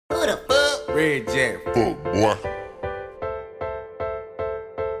Who the fuck? Red Jack, Fuck, boy.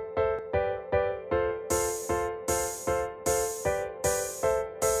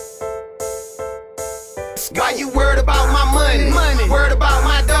 Why you worried about my money? Worried about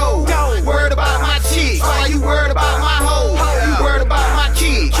my dough? Worried about my chicks? Why you worried about my hoes? You worried about my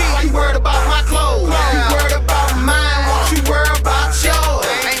kids? Why you worried about my clothes? You worried about mine? Won't you worry about yours?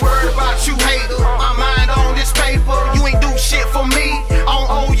 Ain't worried about you haters. My mind on this paper. You ain't do shit for me. I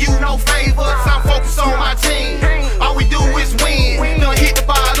don't owe you no favors. I'm focused on my team. All we do is win. Done hit the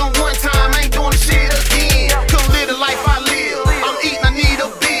bottom one time. Ain't doing the shit again. Couldn't live the life I live. I'm eating, I need a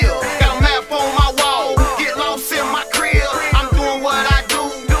bill. Got a map on my wall. Get lost in my crib. I'm doing what I do.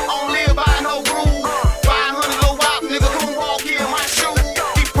 Don't live by no rules. 500 low out, nigga, come walk in my shoes.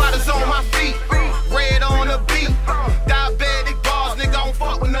 Keep Broadus on my feet. Red on the beat. Diabetic bars, nigga, don't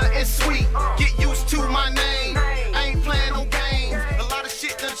fuck with nothing sweet. Get used to my name. I ain't playing no games. A lot of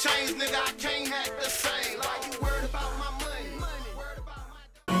shit done changed, nigga. I can't act the same. Why you worried about my money?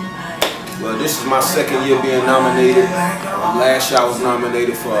 Well, this is my second year being nominated. Last year I was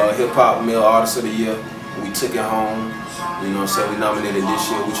nominated for Hip Hop Male Artist of the Year. We took it home. You know what I'm saying? We nominated this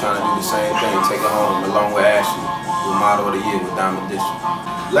year. We trying to do the same thing, take it home, along with Ashley, the Model of the Year with Diamond District.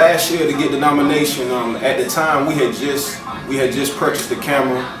 Last year to get the nomination, at the time we had just purchased the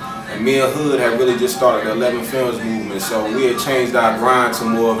camera, and me and Hood had really just started the 11 Films movement. So we had changed our grind to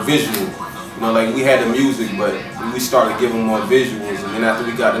more visual. You know, like we had the music, but we started giving more visuals, and then after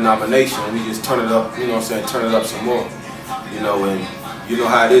we got the nomination, we just turned it up, you know what I'm saying, turn it up some more. You know, and you know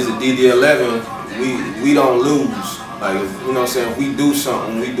how it is at DD11, we don't lose. Like, you know what I'm saying, if we do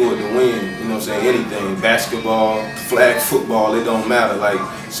something, we do it to win, you know what I'm saying, anything, basketball, flag football, it don't matter. Like,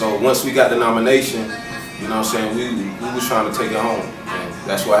 so once we got the nomination, you know what I'm saying, we was trying to take it home, and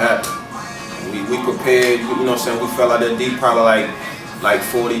that's what happened. We prepared, you know what I'm saying, we fell out that deep, probably like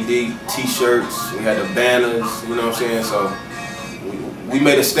 40 deep, t-shirts, we had the banners, you know what I'm saying, so we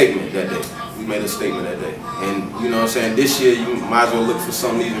made a statement that day. We made a statement that day. And you know what I'm saying, this year you might as well look for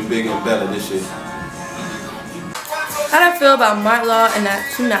something even bigger and better this year. How'd I feel about Marc Law and that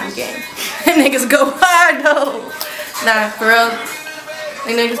 2-9 game? Niggas go hard though. Nah, for real.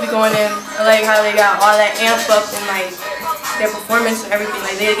 Like niggas be going in. I like how they got all that amp up and like their performance and everything.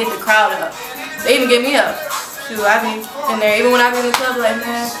 Like they get the crowd up. They even get me up. Shoot, I be in there. Even when I be in the club, like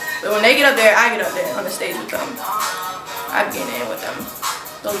man. But when they get up there, I get up there on the stage with them. I be getting in with them.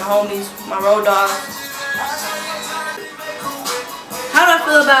 Those my homies, my road dogs. How do I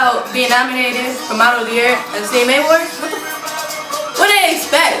feel about being nominated for Model of the Year at the CMA Awards? What did they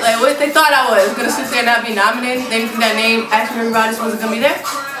expect? Like, what they thought I was gonna sit there and not be nominated? They didn't think that name, Ashley Broadus, wasn't gonna be there?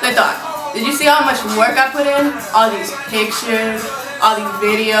 They thought. Did you see how much work I put in? All these pictures, all these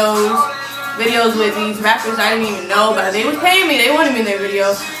videos with these rappers I didn't even know, but they was paying me. They wanted me in their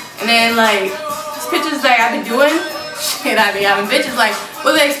video. And then like these pictures that I've been doing, shit, I be having bitches like,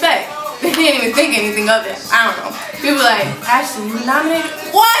 what do they expect? They didn't even think anything of it. I don't know. People like, Ashley, you nominated?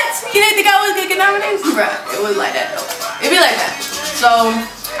 What? You didn't think I was gonna get nominated? Bruh, it was like that though. It be like that. So,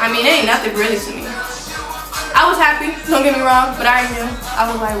 I mean, it ain't nothing really to me. I was happy, don't get me wrong, but I knew. I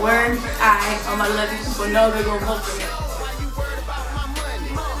was like, word, I'm gonna let these people know they're gonna vote for me.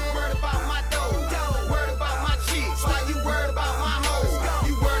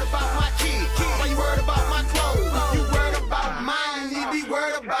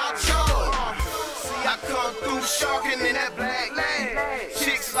 Sharking in that black land.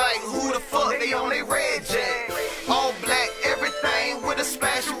 Chicks like, who the fuck, they on they red jack. All black, everything with a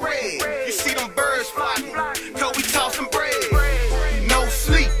splash of red. You see them birds flocking, cause we tossing bread. No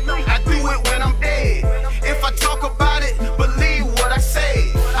sleep, I do it when I'm dead. If I talk about it, believe what I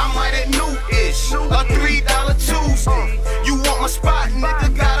say. I might at new-ish, a $3 Tuesday. You want my spot,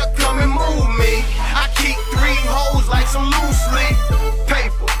 nigga, gotta come and move me. I keep 3 hoes like some loose leaf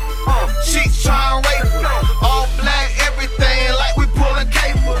paper. Chicks trying to rape her. All black, everything like we pulling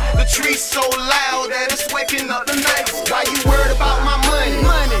caper. The tree's so loud that it's waking up the neighbors. Why you worried about my money?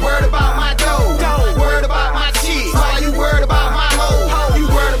 Worried about my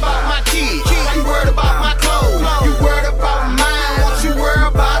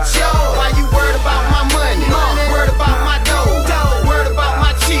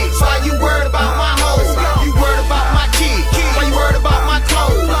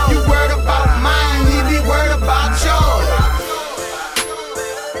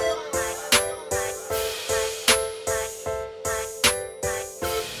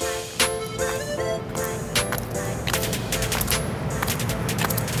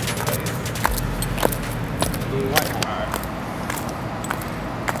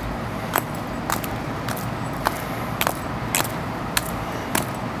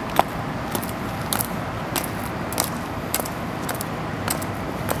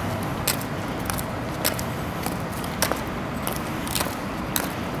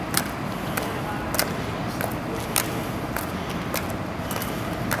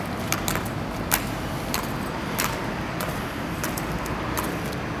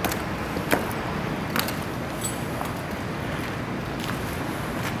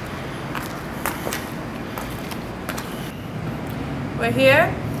We're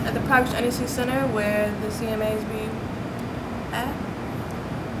here at the Progress NEC Center where the CMAs be at.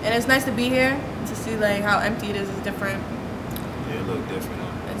 And it's nice to be here to see like how empty it is. It's different. Yeah, it look different.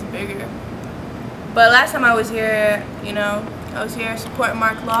 It's bigger. But last time I was here, you know, I was here supporting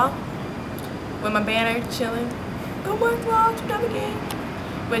Marc Law with my banner, chilling. Go Marc Law, 2 again.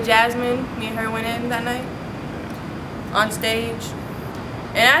 With Jasmine, me and her went in that night on stage.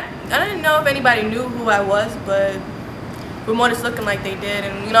 And I didn't know if anybody knew who I was, but Broadus looking like they did.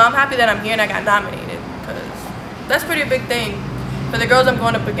 And you know, I'm happy that I'm here and I got nominated, because that's pretty big thing. For the girls I'm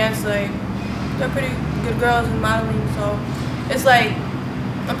going up against, like, they're pretty good girls in modeling, so it's like,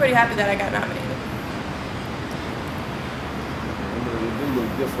 I'm pretty happy that I got nominated. It do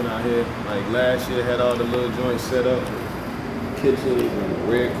look different out here. Like last year had all the little joints set up, kitchens and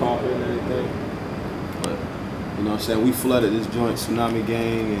red carpet and everything. But you know what I'm saying, we flooded this joint, Tsunami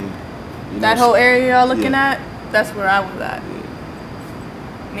Gang, and you know, that whole area y'all looking at, that's where I was at.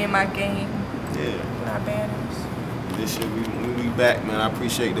 Yeah. Me and my gang. Yeah. And our banners. This year we back, man. I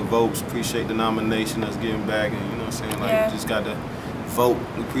appreciate the votes, appreciate the nomination, us getting back, and you know what I'm saying, like, you just got to vote.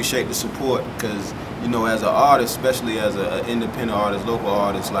 We appreciate the support, because you know, as an artist, especially as an independent artist, local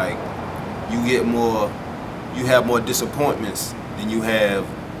artist, like, you have more disappointments than you have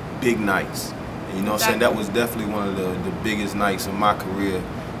big nights. And you know what I'm saying, that was definitely one of the biggest nights in my career.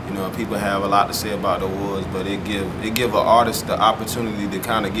 You know, people have a lot to say about the awards, but it give an artist the opportunity to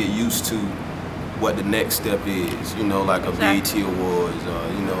kind of get used to what the next step is, you know, like a BET Awards,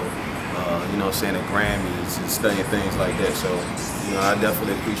 you know what I'm saying, the Grammys and studying things like that. So, you know, I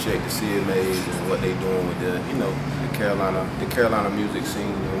definitely appreciate the CMAs and what they doing with the, you know, the Carolina music scene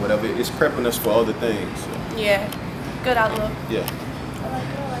and whatever. It's prepping us for other things. So. Yeah, good outlook. Yeah. I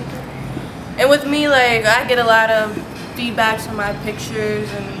like it. And with me, like, I get a lot of feedbacks on my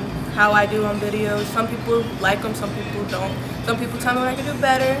pictures and how I do on videos. Some people like them, some people don't. Some people tell me I can do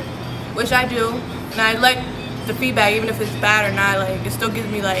better, which I do, and I like the feedback, even if it's bad or not. Like, it still gives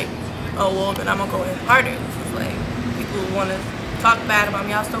me like, oh well, then I'm gonna go in harder. It's just like, people who want to talk bad about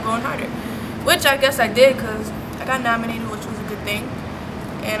me, I'll still go in harder, which I guess I did, because I got nominated, which was a good thing,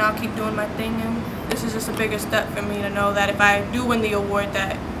 and I'll keep doing my thing. And this is just a bigger step for me to know that if I do win the award,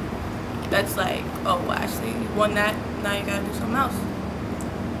 that's like, oh well, actually you won that, now you gotta do something else.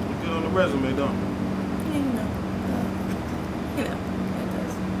 You good on the resume, don't you? You know.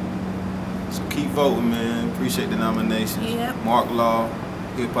 So keep voting, man. Appreciate the nominations. Yep. Marc Law,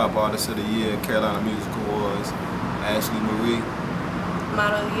 Hip Hop Artist of the Year, Carolina Music Awards. Ashley Marie,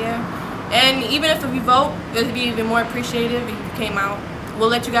 Model of the Year. And even if we vote, it would be even more appreciative if you came out. We'll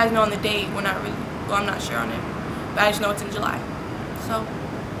let you guys know on the date. I'm not sure on it, but I just know it's in July. So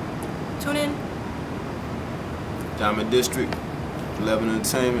tune in. Diamond District, 11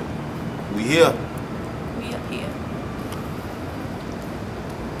 Entertainment. We here. We up here.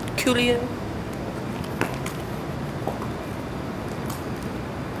 Coolio.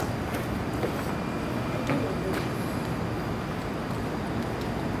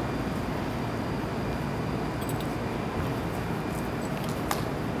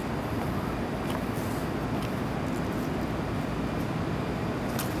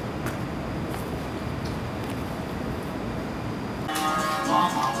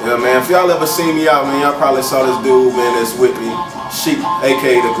 Yeah, man, if y'all ever seen me out, man, y'all probably saw this dude, man, that's with me, Sheik,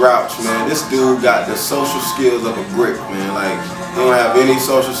 aka the Grouch, man. This dude got the social skills of a brick, man. Like, he don't have any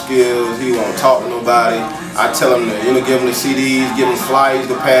social skills, he won't talk to nobody. I tell him to, you know, give him the CDs, give him flyers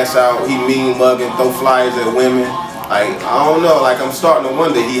to pass out, he mean mugging, throw flyers at women. Like, I don't know, like, I'm starting to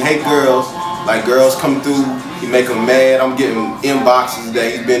wonder, he hate girls. Like, girls come through, he make them mad. I'm getting inboxes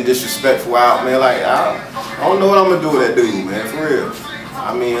that he's been disrespectful out, man. Like, I don't know what I'm gonna do with that dude, man, for real.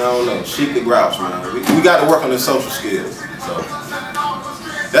 I mean, I don't know. Sheik the Grouch, man. We got to work on the social skills. So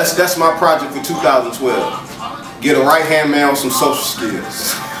that's my project for 2012. Get a right-hand man with some social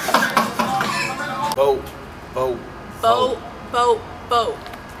skills. Vote, vote, vote, vote, vote.